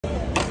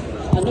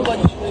And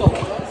nobody should talk.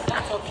 No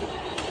talking.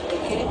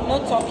 Okay? No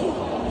talking.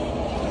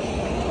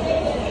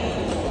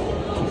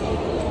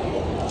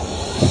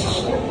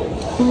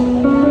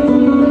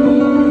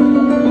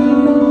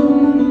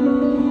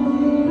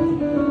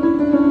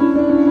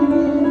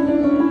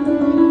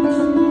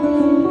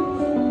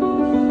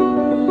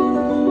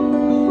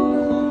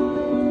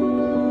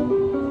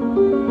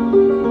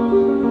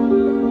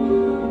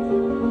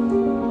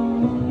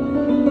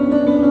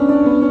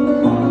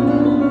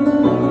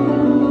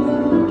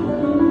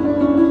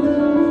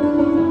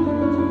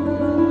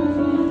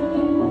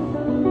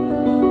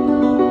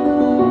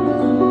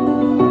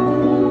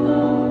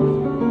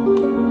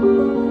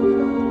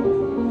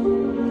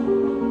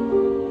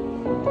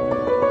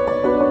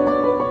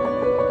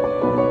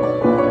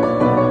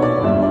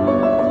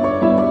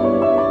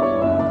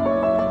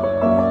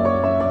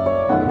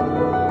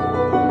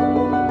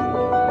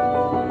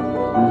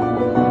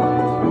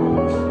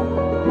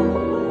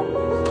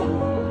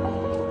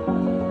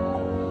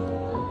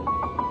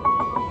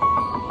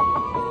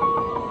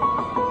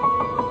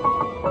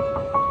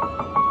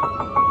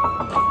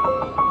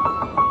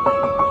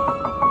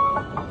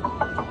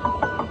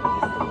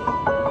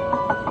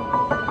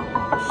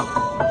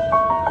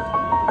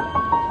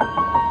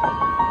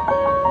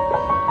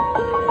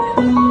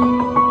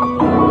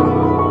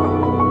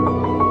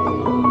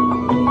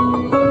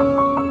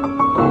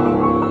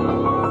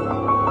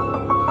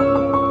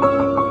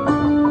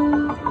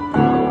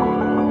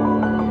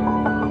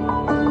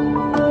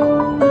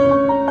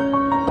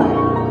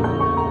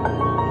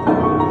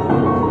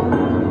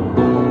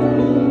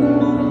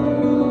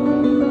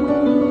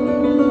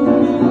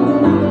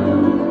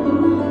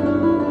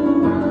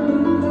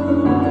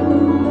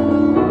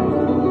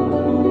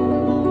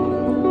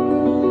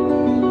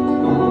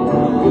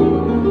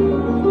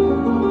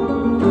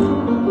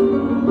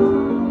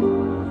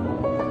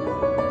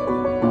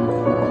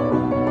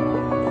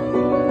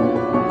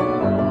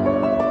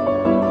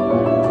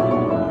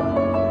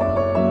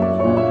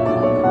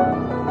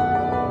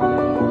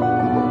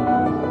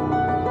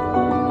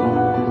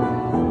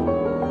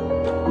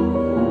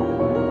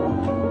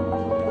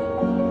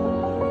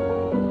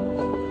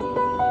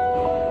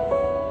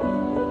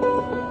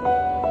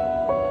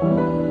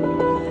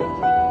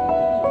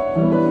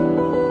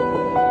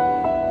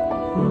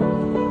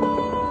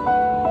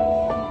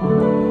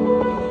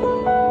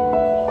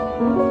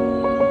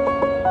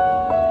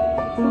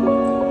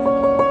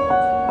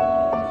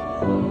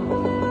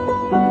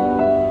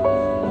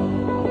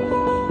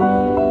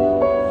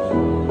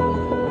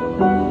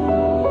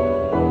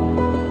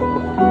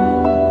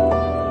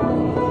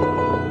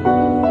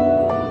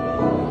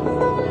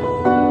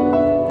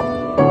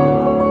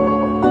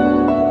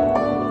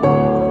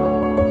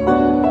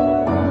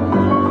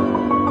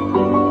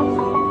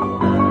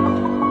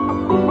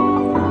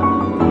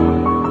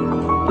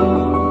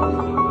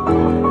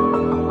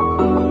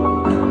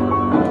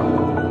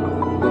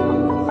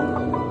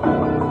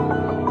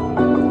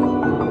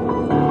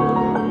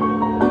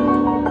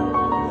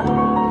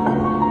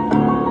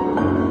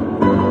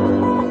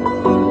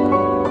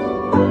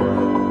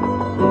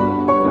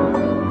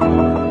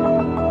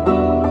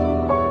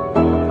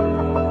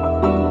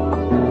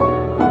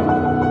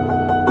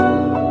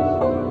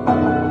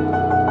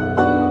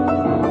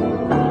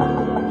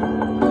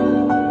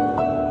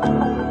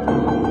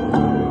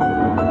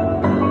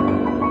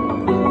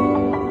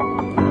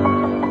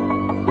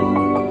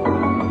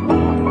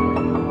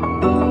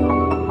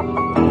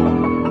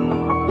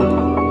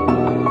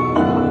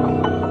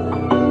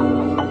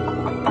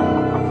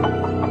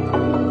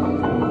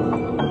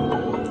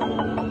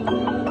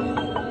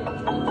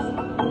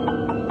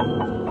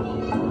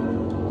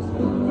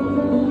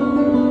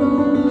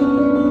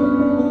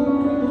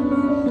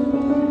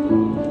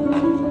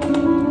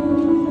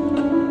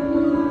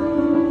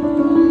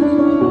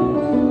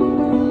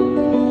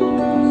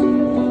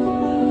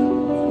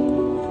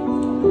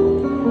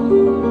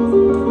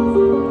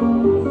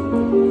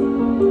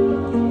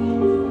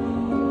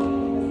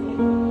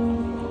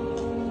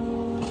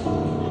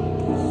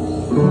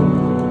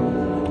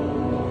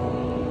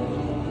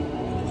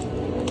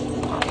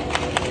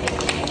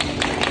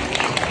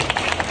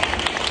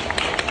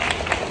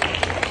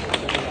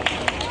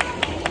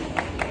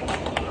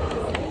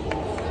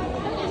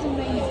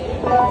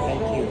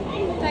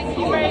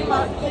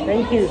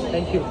 Thank you,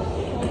 thank you.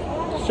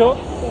 So,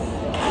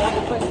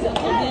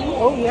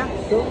 oh yeah,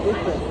 so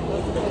different.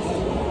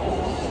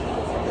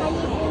 Can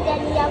you sing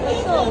any other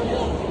song?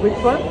 Which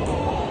one?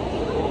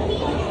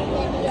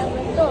 Any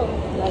other song?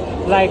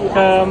 Like,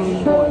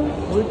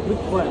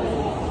 which one?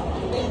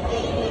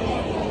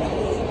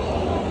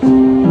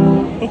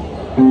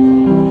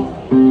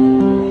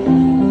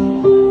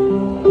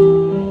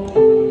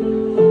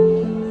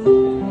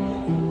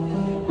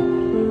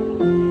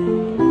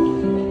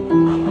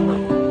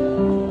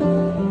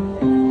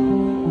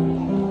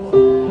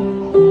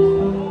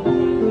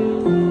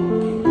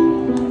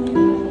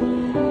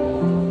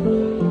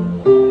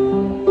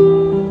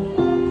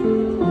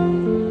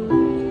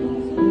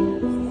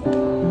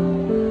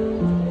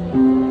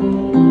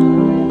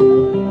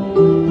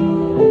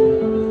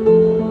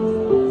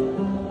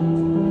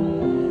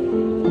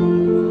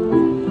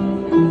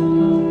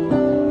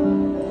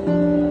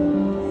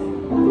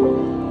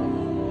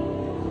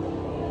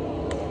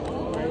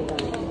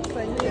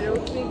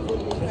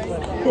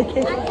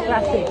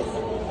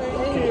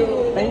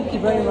 Thank you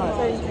very much.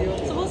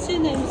 So what's your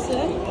name,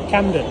 sir?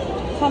 Camden.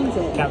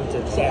 Camden.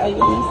 Camden, Are yeah. you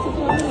on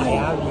Instagram? I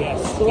am,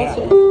 yes. So Yeah.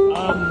 what's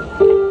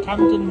your...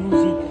 Camden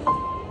Music.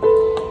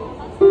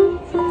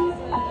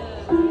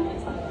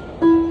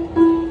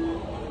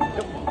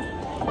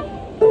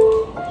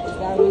 Is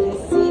that with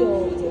a C or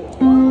with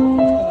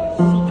a...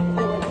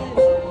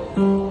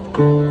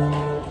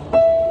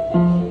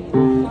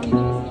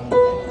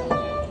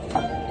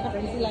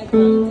 Is it like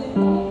Camden?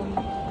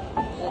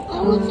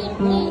 I want to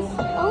this.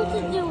 I want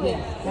to do it.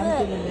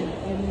 Camden Look.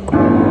 and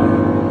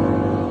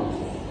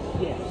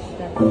Yes,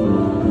 that's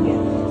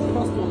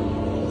first one.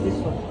 this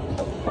one.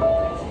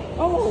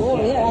 Oh,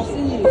 yeah, I've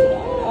seen you.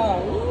 Oh,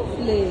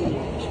 lovely.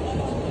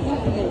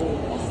 Lovely.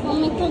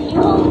 Mommy, can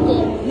you hold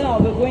it? No,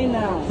 we're going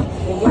now.